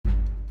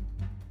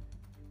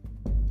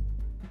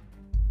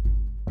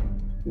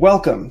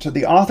Welcome to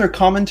the author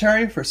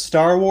commentary for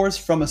Star Wars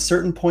From a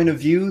Certain Point of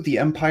View, The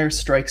Empire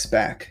Strikes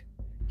Back.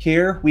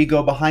 Here, we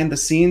go behind the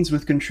scenes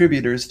with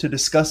contributors to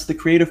discuss the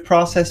creative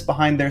process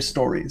behind their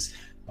stories.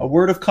 A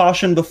word of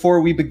caution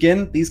before we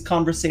begin, these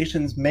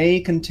conversations may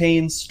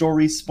contain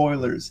story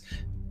spoilers.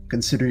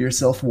 Consider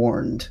yourself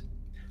warned.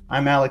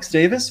 I'm Alex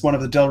Davis, one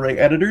of the Del Rey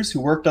editors who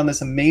worked on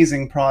this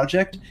amazing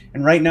project,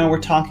 and right now we're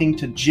talking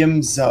to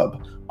Jim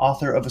Zub,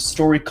 author of a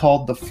story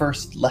called The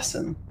First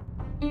Lesson.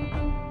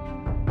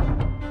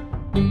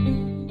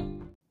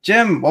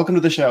 Jim, welcome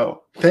to the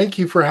show. Thank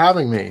you for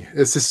having me.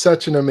 This is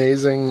such an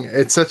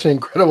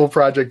incredible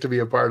project to be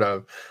a part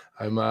of.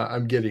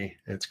 I'm giddy.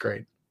 It's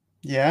great.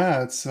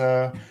 Yeah, it's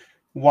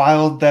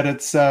wild that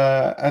it's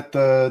at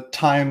the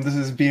time this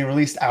is being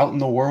released out in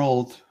the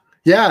world.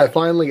 Yeah,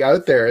 finally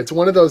out there. It's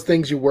one of those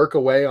things you work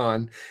away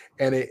on,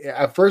 and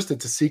at first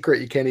it's a secret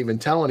you can't even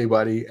tell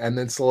anybody, and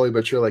then slowly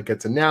but surely it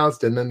gets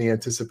announced, and then the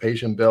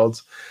anticipation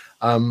builds.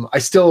 I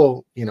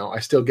still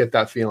get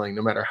that feeling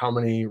no matter how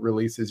many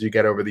releases you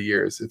get over the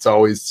years. It's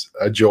always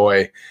a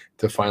joy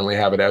to finally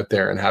have it out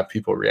there and have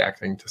people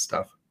reacting to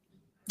stuff.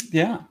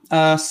 Yeah.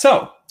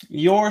 So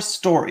your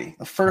story,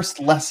 The First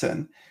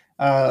Lesson,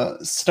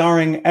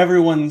 starring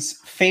everyone's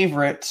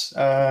favorite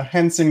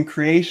Henson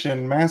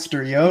creation,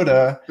 Master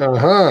Yoda.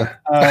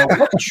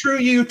 What drew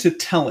you to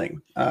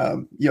telling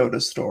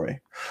Yoda's story?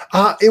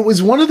 It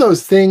was one of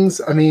those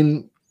things. I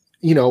mean,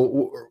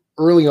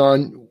 early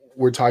on,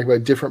 we're talking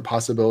about different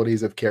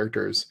possibilities of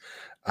characters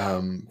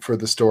for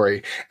the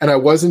story. And I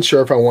wasn't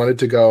sure if I wanted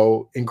to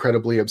go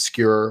incredibly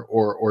obscure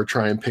or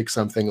try and pick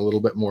something a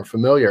little bit more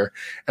familiar.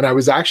 And I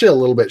was actually a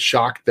little bit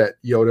shocked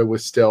that Yoda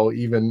was still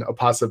even a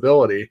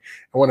possibility.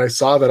 And when I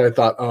saw that, I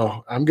thought,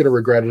 oh, I'm going to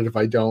regret it if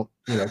I don't,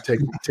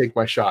 take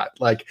my shot.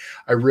 Like,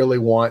 I really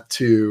want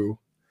to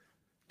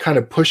kind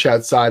of push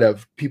outside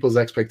of people's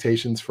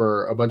expectations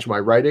for a bunch of my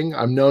writing.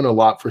 I'm known a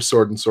lot for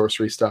sword and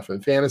sorcery stuff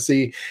and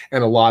fantasy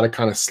and a lot of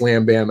kind of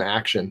slam bam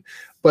action,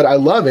 but I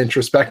love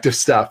introspective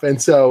stuff.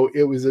 And so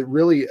it was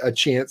really a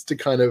chance to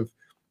kind of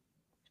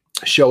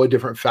show a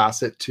different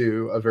facet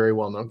to a very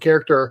well-known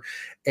character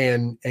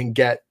and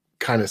get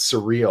kind of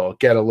surreal,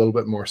 get a little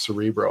bit more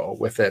cerebral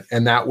with it.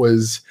 And that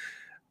was,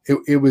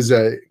 it was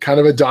a kind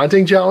of a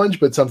daunting challenge,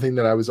 but something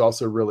that I was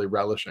also really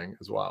relishing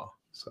as well.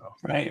 So,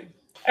 right.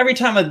 Every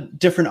time a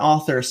different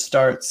author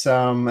starts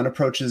and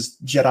approaches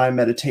Jedi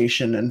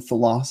meditation and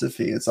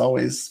philosophy, it's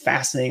always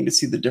fascinating to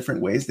see the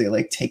different ways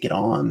they take it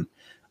on.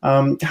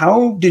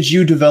 How did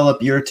you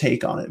develop your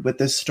take on it with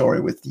this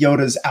story, with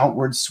Yoda's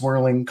outward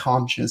swirling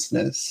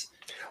consciousness?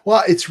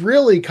 Well, it's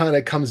really kind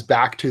of comes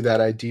back to that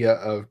idea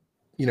of,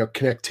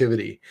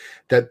 connectivity,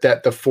 that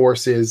the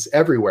Force is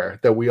everywhere,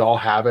 that we all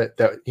have it,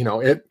 that,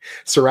 it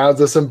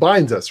surrounds us and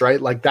binds us, right?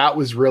 Like, that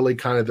was really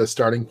kind of the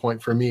starting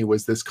point for me,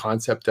 was this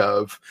concept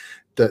of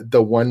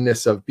the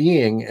oneness of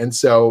being. And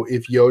so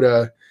if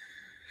Yoda,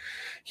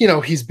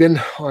 he's been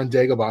on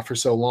Dagobah for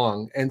so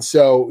long. And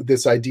so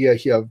this idea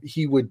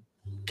he would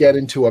get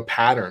into a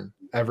pattern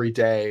every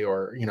day,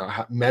 or,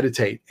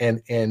 meditate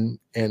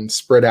and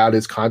spread out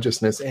his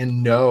consciousness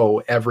and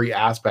know every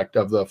aspect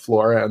of the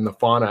flora and the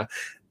fauna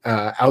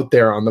out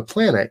there on the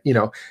planet,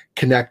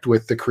 connect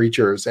with the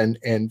creatures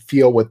and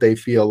feel what they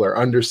feel, or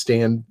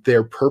understand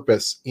their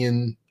purpose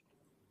in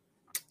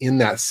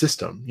that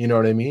system. You know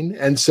what I mean?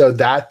 And so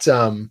that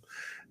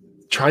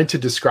trying to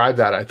describe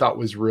that, I thought,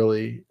 was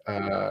really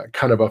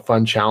kind of a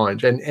fun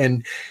challenge,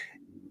 and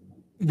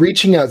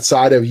reaching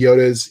outside of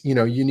Yoda's,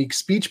 unique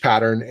speech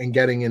pattern and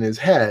getting in his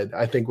head,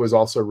 I think, was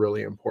also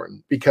really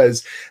important,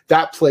 because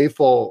that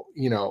playful,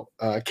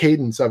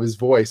 cadence of his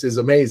voice is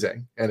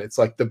amazing. And it's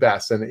like the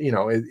best. And,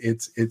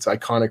 it's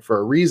iconic for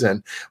a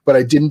reason, but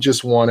I didn't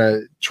just want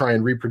to try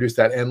and reproduce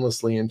that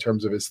endlessly in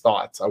terms of his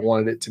thoughts. I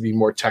wanted it to be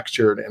more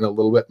textured and a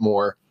little bit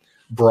more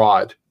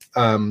broad.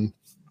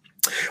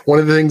 One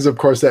of the things, of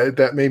course,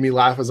 that made me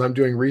laugh as I'm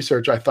doing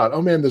research, I thought,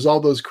 oh man, there's all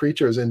those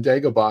creatures in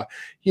Dagobah.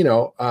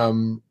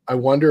 I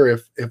wonder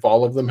if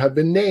all of them have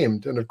been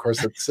named. And of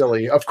course, it's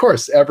silly. Of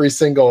course, every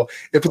single,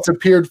 if it's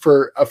appeared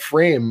for a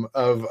frame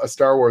of a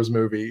Star Wars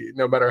movie,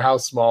 no matter how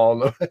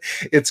small,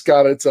 it's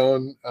got its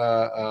own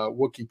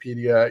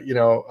Wikipedia,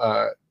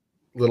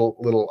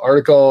 little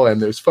article,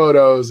 and there's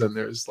photos, and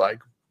there's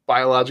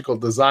biological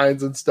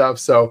designs and stuff.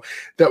 So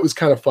that was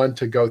kind of fun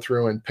to go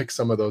through and pick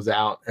some of those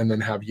out, and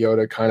then have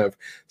Yoda kind of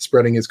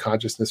spreading his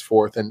consciousness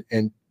forth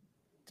and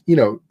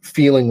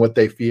feeling what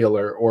they feel,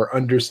 or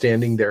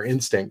understanding their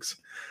instincts.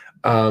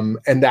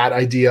 And that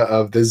idea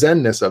of the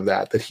zenness of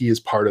that he is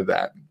part of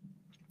that.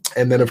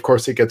 And then, of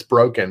course, it gets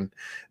broken.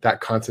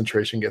 That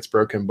concentration gets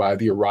broken by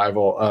the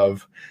arrival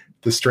of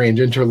the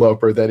strange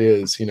interloper that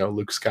is,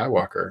 Luke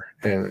Skywalker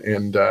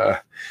and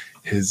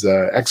his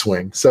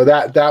X-Wing. So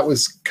that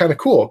was kind of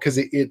cool, because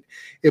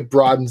it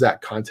broadens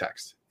that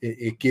context.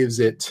 It gives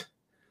it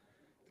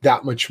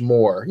that much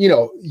more.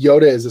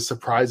 Yoda is a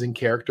surprising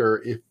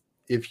character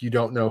if you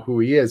don't know who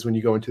he is when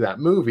you go into that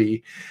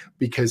movie,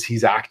 because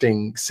he's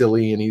acting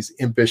silly and he's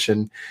impish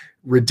and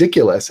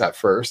ridiculous at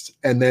first,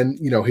 and then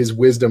his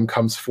wisdom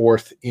comes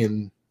forth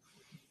in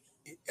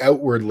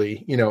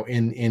outwardly,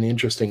 in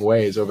interesting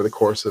ways over the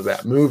course of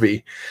that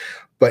movie.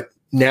 But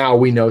now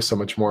we know so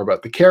much more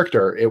about the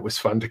character. It was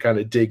fun to kind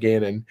of dig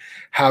in and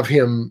have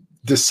him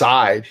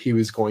decide he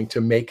was going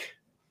to make,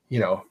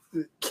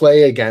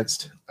 play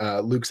against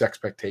Luke's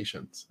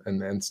expectations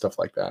and stuff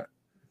like that.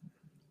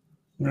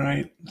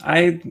 Right.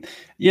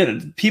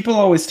 People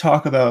always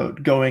talk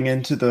about going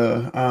into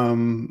the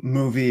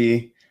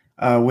movie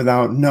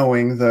without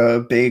knowing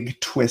the big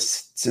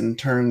twists and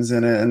turns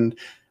in it. And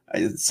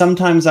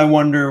sometimes I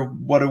wonder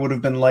what it would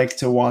have been like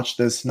to watch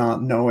this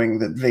not knowing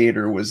that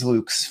Vader was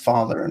Luke's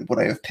father, and would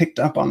I have picked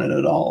up on it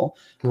at all?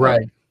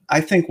 Right. I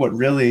think what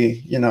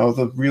really,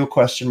 the real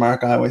question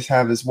mark I always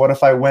have is, what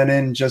if I went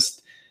in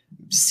just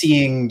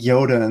seeing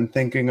Yoda and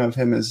thinking of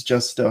him as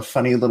just a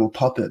funny little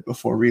puppet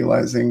before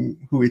realizing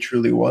who he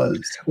truly was?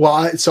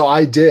 Well, so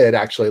I did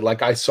actually.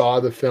 Like, I saw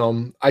the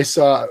film.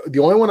 The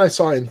only one I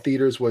saw in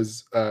theaters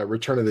was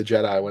Return of the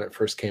Jedi when it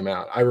first came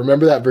out. I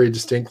remember that very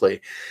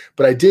distinctly.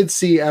 But I did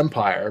see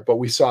Empire, but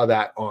we saw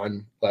that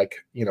on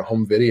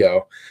home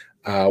video.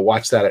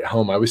 Watched that at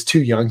home. I was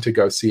too young to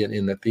go see it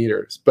in the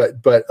theaters.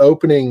 But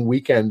opening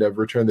weekend of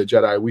Return of the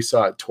Jedi, we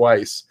saw it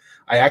twice.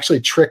 I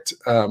actually tricked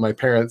my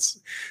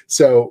parents.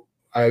 So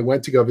I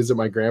went to go visit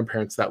my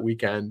grandparents that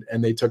weekend,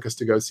 and they took us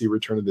to go see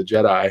Return of the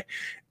Jedi.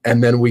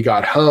 And then we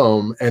got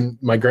home, and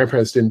my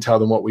grandparents didn't tell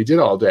them what we did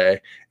all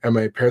day. And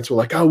my parents were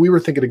like, "Oh, we were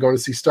thinking of going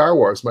to see Star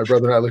Wars." My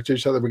brother and I looked at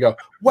each other. We go,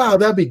 "Wow,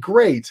 that'd be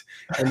great."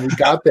 And we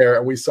got there,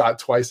 and we saw it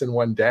twice in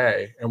one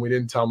day. And we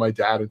didn't tell my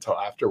dad until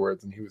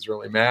afterwards, and he was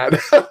really mad.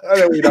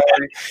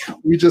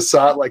 We just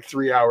saw it like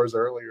 3 hours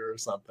earlier or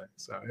something.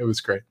 So it was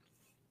great.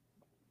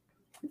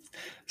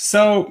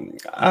 So,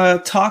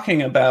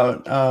 talking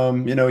about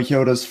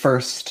Yoda's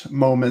first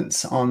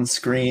moments on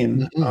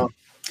screen,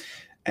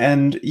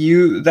 and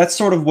that's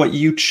sort of what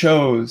you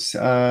chose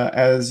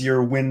as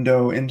your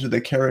window into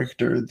the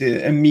character,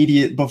 the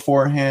immediate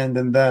beforehand,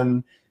 and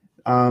then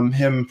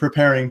him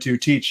preparing to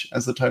teach,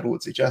 as the title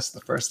would suggest,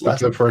 the first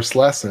lesson. The first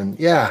lesson,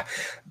 yeah.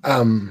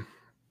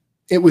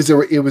 It was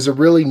a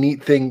really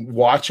neat thing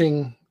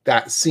watching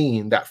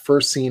that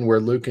first scene where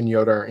Luke and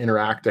Yoda are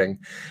interacting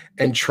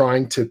and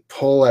trying to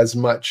pull as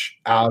much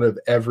out of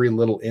every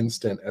little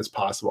instant as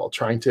possible,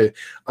 trying to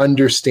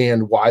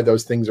understand why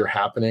those things are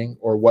happening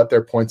or what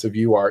their points of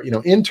view are,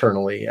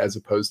 internally, as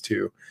opposed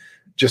to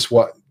just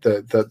what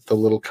the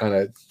little kind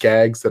of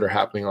gags that are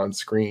happening on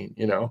screen,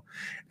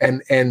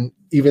 and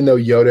even though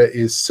Yoda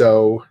is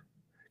so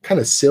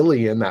kind of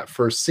silly in that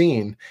first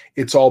scene,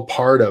 it's all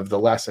part of the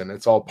lesson.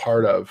 It's all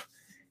part of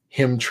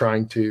him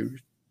trying to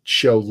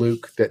show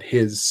Luke that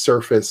his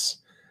surface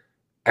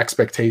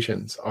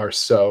expectations are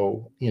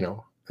so,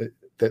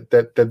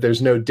 that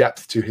there's no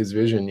depth to his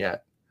vision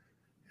yet.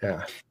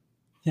 Yeah.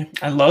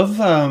 I love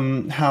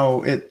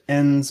how it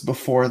ends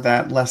before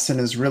that lesson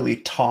is really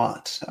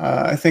taught.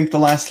 I think the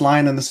last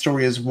line in the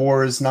story is,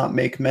 "Wars not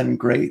make men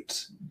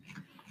great."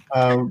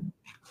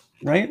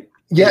 Right?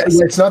 Yeah,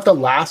 yes. It's not the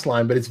last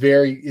line, but it's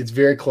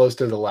very close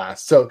to the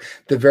last. So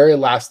the very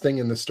last thing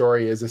in the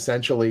story is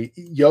essentially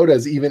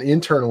Yoda's even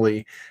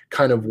internally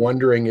kind of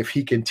wondering if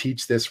he can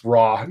teach this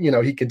raw,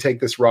 he can take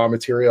this raw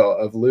material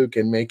of Luke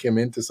and make him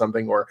into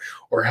something,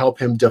 or help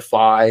him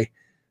defy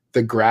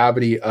the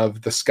gravity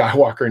of the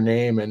Skywalker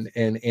name and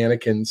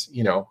Anakin's,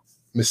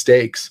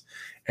 mistakes.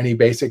 And he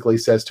basically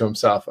says to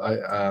himself,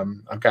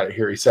 I've got it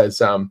here. He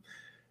says,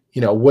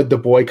 would the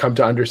boy come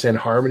to understand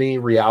harmony,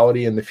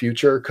 reality, in the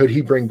future? Could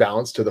he bring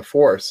balance to the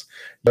Force?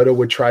 Yoda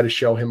would try to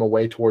show him a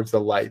way towards the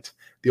light.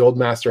 The old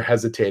master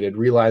hesitated,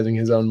 realizing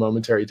his own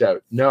momentary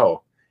doubt.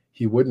 No,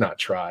 he would not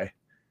try.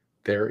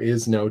 There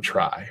is no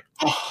try.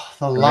 Oh,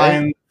 the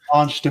line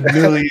launched 1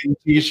 million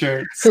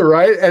t-shirts.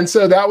 Right? And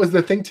so that was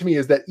the thing to me,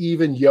 is that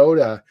even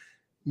Yoda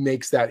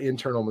makes that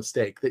internal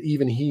mistake, that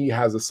even he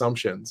has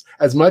assumptions.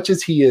 As much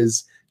as he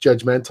is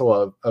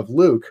judgmental of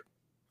Luke,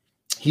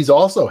 he's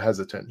also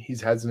hesitant.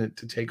 He's hesitant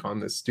to take on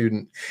this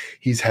student.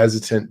 He's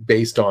hesitant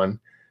based on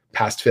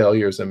past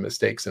failures and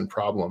mistakes and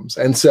problems.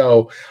 And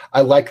so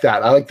I like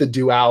that. I like the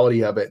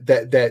duality of it,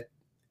 that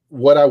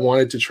what I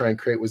wanted to try and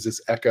create was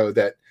this echo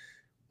that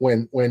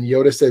when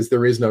Yoda says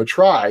there is no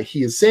try,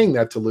 he is saying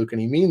that to Luke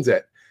and he means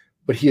it,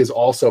 but he has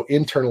also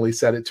internally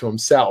said it to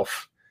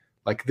himself.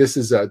 Like, this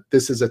is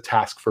a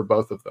task for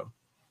both of them.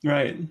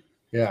 Right.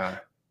 Yeah.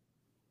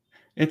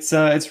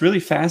 It's really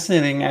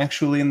fascinating,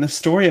 actually. In the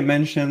story, it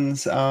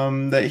mentions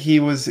that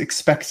he was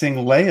expecting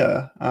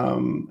Leia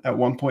at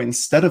one point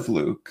instead of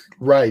Luke.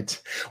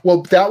 Right.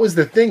 Well, that was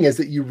the thing, is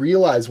that you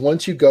realize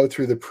once you go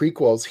through the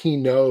prequels, he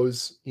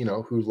knows,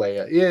 who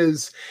Leia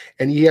is,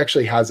 and he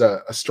actually has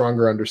a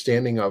stronger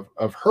understanding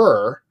of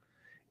her.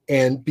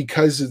 And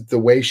because of the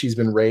way she's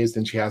been raised,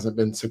 and she hasn't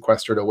been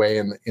sequestered away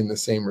in the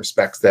same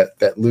respects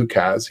that Luke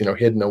has,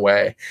 hidden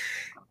away,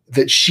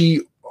 that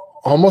she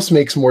almost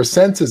makes more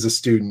sense as a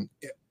student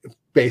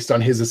based on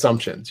his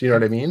assumptions. You know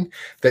what I mean?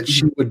 That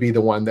she would be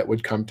the one that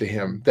would come to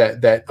him,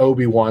 that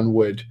Obi-Wan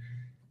would,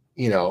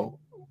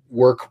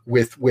 work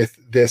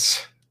with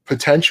this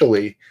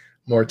potentially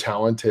more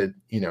talented,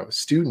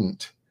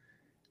 student,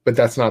 but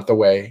that's not the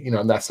way, you know,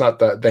 and that's not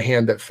the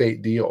hand that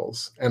fate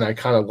deals. And I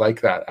kind of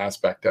like that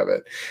aspect of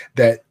it,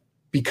 that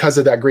because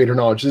of that greater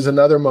knowledge. There's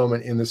another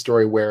moment in the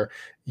story where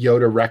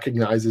Yoda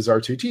recognizes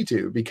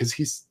R2-D2 because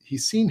he's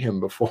seen him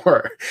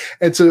before.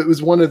 And so it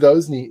was one of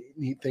those neat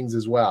things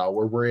as well,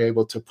 where we're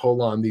able to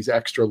pull on these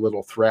extra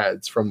little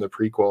threads from the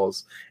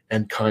prequels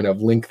and kind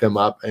of link them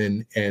up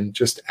and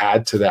just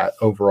add to that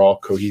overall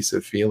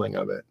cohesive feeling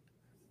of it.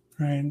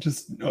 Right,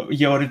 just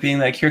Yoda being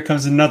like, here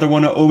comes another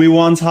one of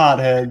Obi-Wan's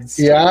hotheads.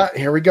 Yeah,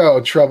 here we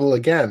go, trouble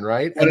again,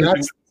 right? What and is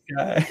that's this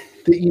guy?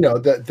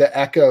 the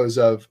echoes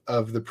of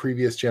the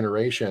previous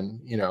generation,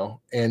 you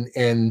know,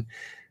 and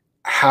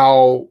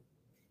how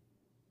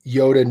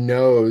Yoda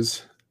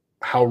knows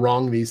how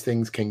wrong these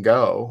things can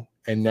go,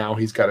 and now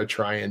he's got to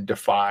try and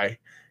defy,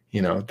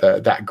 you know,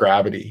 that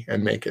gravity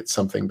and make it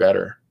something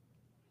better.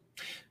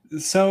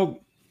 So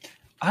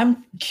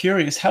I'm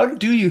curious, how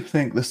do you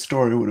think the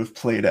story would have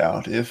played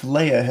out if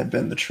Leia had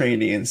been the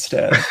trainee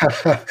instead?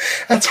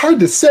 That's hard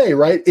to say,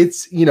 right?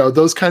 It's, you know,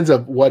 those kinds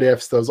of what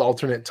ifs, those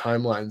alternate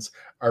timelines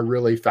are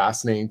really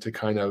fascinating to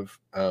kind of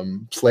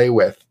play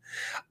with.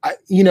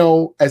 You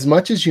know, as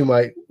much as you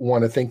might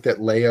want to think that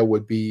Leia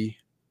would be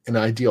an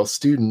ideal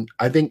student,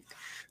 I think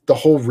the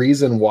whole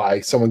reason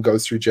why someone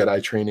goes through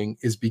Jedi training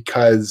is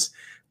because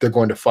they're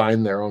going to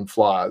find their own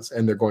flaws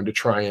and they're going to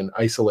try and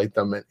isolate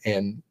them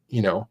and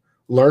you know,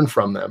 learn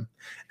from them.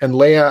 And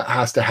Leia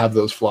has to have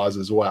those flaws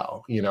as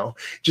well. You know,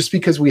 just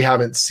because we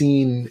haven't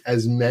seen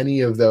as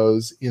many of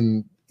those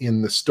in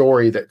the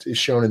story that is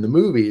shown in the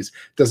movies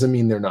doesn't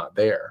mean they're not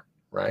there.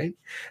 Right.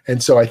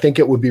 And so I think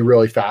it would be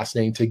really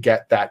fascinating to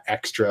get that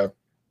extra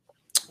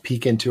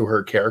peek into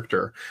her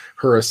character,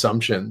 her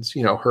assumptions,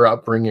 you know, her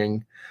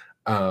upbringing,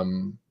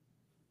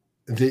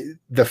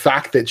 the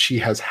fact that she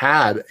has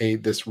had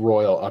this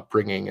royal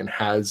upbringing and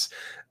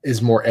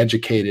is more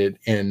educated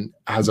and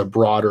has a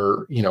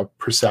broader, you know,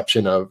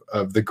 perception of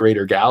the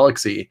greater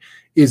galaxy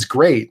is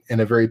great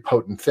and a very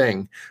potent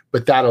thing.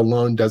 But that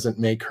alone doesn't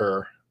make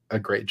her a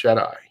great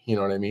Jedi. You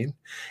know what I mean?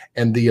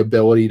 And the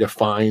ability to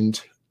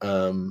find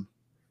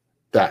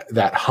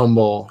that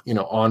humble, you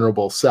know,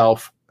 honorable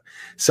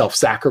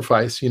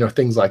self-sacrifice, you know,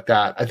 things like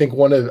that. I think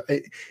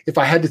if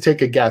I had to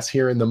take a guess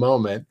here in the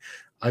moment,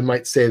 I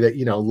might say that,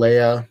 you know,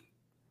 Leia,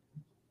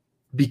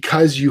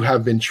 because you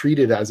have been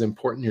treated as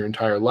important your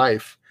entire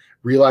life,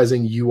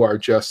 realizing you are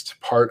just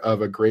part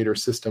of a greater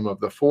system of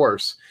the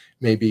Force,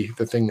 maybe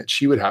the thing that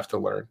she would have to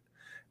learn,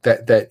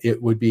 that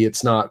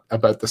it's not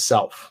about the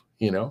self,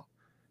 you know,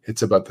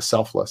 it's about the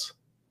selfless.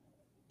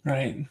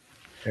 Right.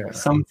 Yeah.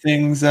 Some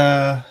things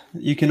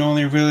you can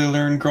only really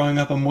learn growing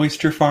up a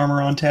moisture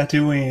farmer on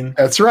Tatooine.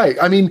 That's right.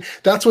 I mean,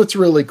 that's what's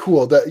really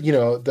cool. That, you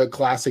know, the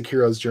classic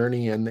hero's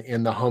journey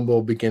and the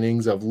humble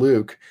beginnings of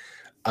Luke,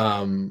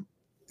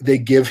 they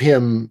give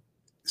him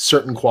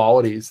certain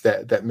qualities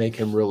that make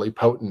him really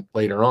potent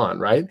later on,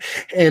 right?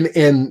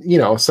 And you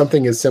know,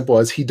 something as simple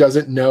as he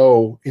doesn't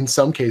know in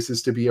some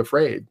cases to be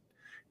afraid.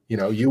 You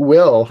know, you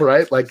will,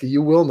 right? Like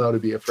you will know to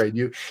be afraid.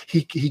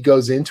 He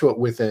goes into it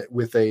with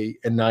a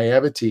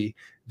naivety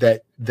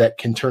that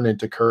can turn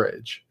into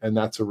courage, and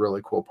that's a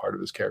really cool part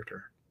of his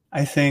character.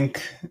 I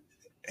think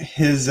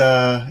his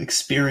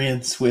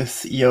experience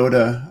with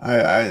Yoda,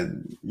 I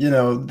you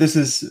know, this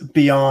is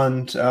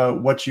beyond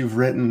what you've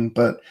written,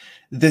 but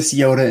this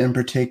Yoda in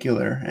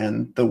particular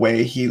and the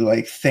way he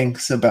like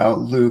thinks about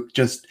Luke,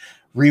 just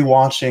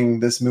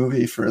rewatching this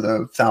movie for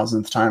the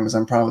 1,000th time, as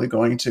I'm probably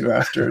going to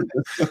after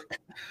this book.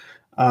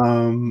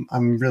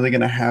 I'm really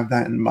going to have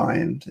that in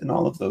mind in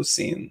all of those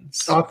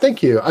scenes. Oh,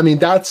 thank you. I mean,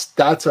 it's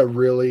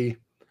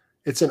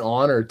an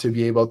honor to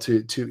be able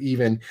to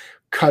even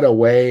cut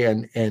away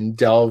and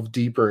delve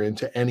deeper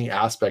into any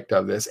aspect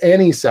of this,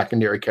 any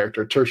secondary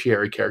character,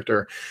 tertiary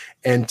character,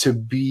 and to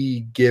be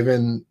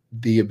given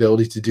the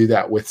ability to do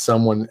that with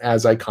someone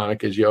as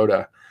iconic as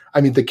Yoda. I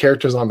mean, the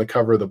characters on the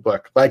cover of the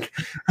book, like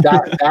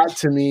that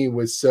to me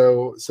was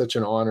such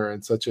an honor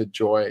and such a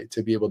joy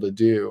to be able to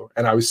do.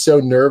 And I was so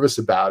nervous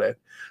about it.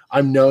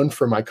 I'm known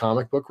for my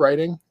comic book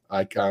writing.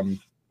 Like,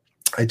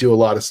 I do a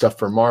lot of stuff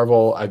for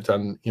Marvel. I've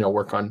done, you know,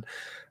 work on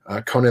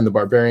Conan the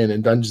Barbarian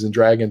and Dungeons and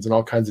Dragons and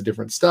all kinds of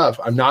different stuff.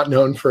 I'm not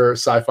known for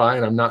sci-fi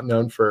and I'm not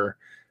known for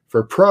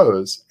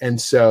prose. And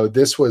so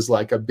this was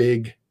like a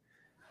big,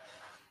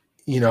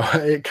 you know,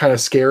 kind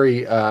of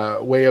scary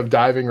way of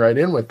diving right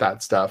in with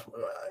that stuff,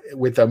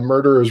 with a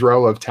murderer's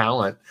row of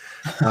talent,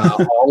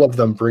 all of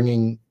them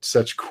bringing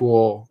such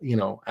cool, you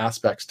know,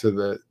 aspects to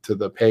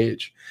the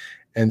page.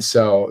 And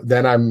so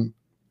then I'm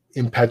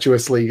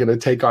impetuously going to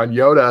take on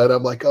Yoda, and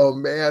I'm like, oh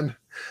man,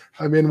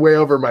 I'm in way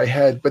over my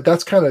head. But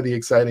that's kind of the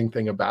exciting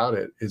thing about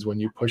it, is when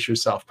you push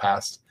yourself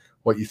past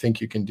what you think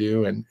you can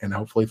do and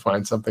hopefully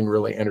find something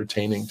really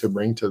entertaining to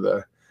bring to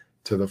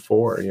the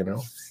fore, you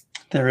know.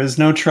 There is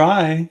no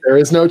try. There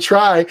is no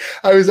try.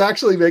 I was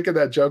actually making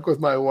that joke with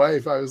my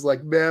wife. I was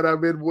like, man,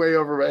 I'm in way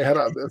over my head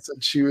on this.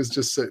 And she was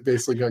just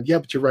basically going, yeah,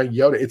 but you're writing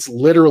Yoda. It's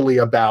literally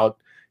about,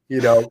 you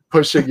know,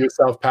 pushing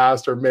yourself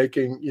past or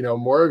making, you know,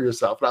 more of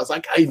yourself. And I was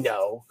like, I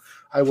know.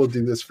 I will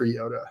do this for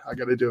Yoda. I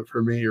got to do it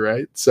for me,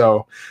 right?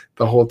 So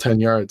the whole 10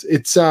 yards.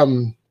 It's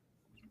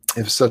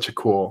such a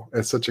cool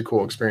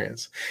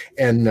experience.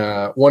 And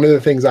one of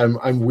the things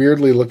I'm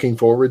weirdly looking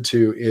forward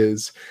to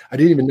is, I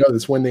didn't even know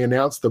this, when they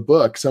announced the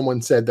book,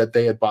 someone said that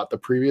they had bought the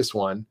previous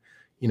one,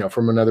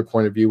 from another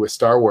point of view with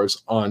Star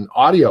Wars, on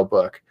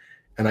audiobook.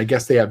 And I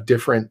guess they have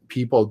different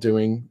people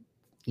doing,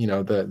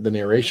 the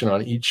narration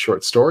on each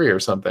short story or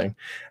something.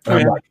 And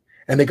I'm like,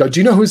 and they go, do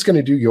you know who's going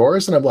to do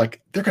yours? And I'm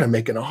like, they're going to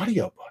make an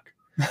audiobook.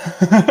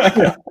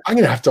 I'm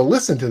going to have to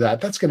listen to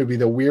that. That's going to be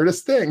the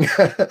weirdest thing. It's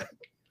going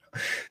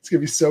to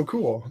be so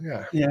cool.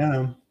 Yeah.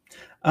 Yeah.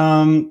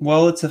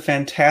 Well, it's a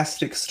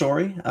fantastic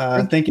story.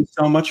 Thank you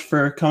so much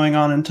for coming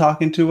on and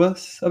talking to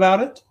us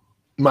about it.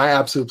 My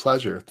absolute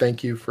pleasure.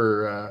 Thank you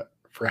for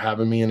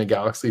having me in a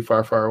galaxy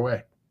far, far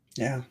away.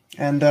 Yeah.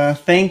 And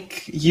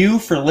thank you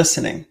for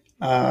listening,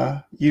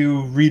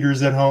 you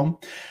readers at home.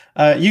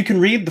 You can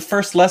read the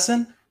first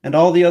lesson and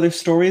all the other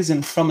stories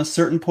in From a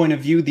Certain Point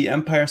of View, The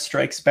Empire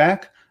Strikes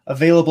Back,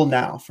 available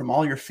now from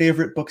all your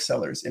favorite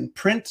booksellers in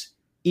print,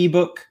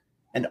 ebook,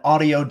 and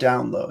audio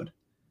download.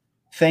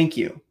 Thank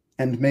you,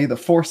 and may the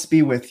Force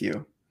be with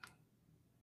you.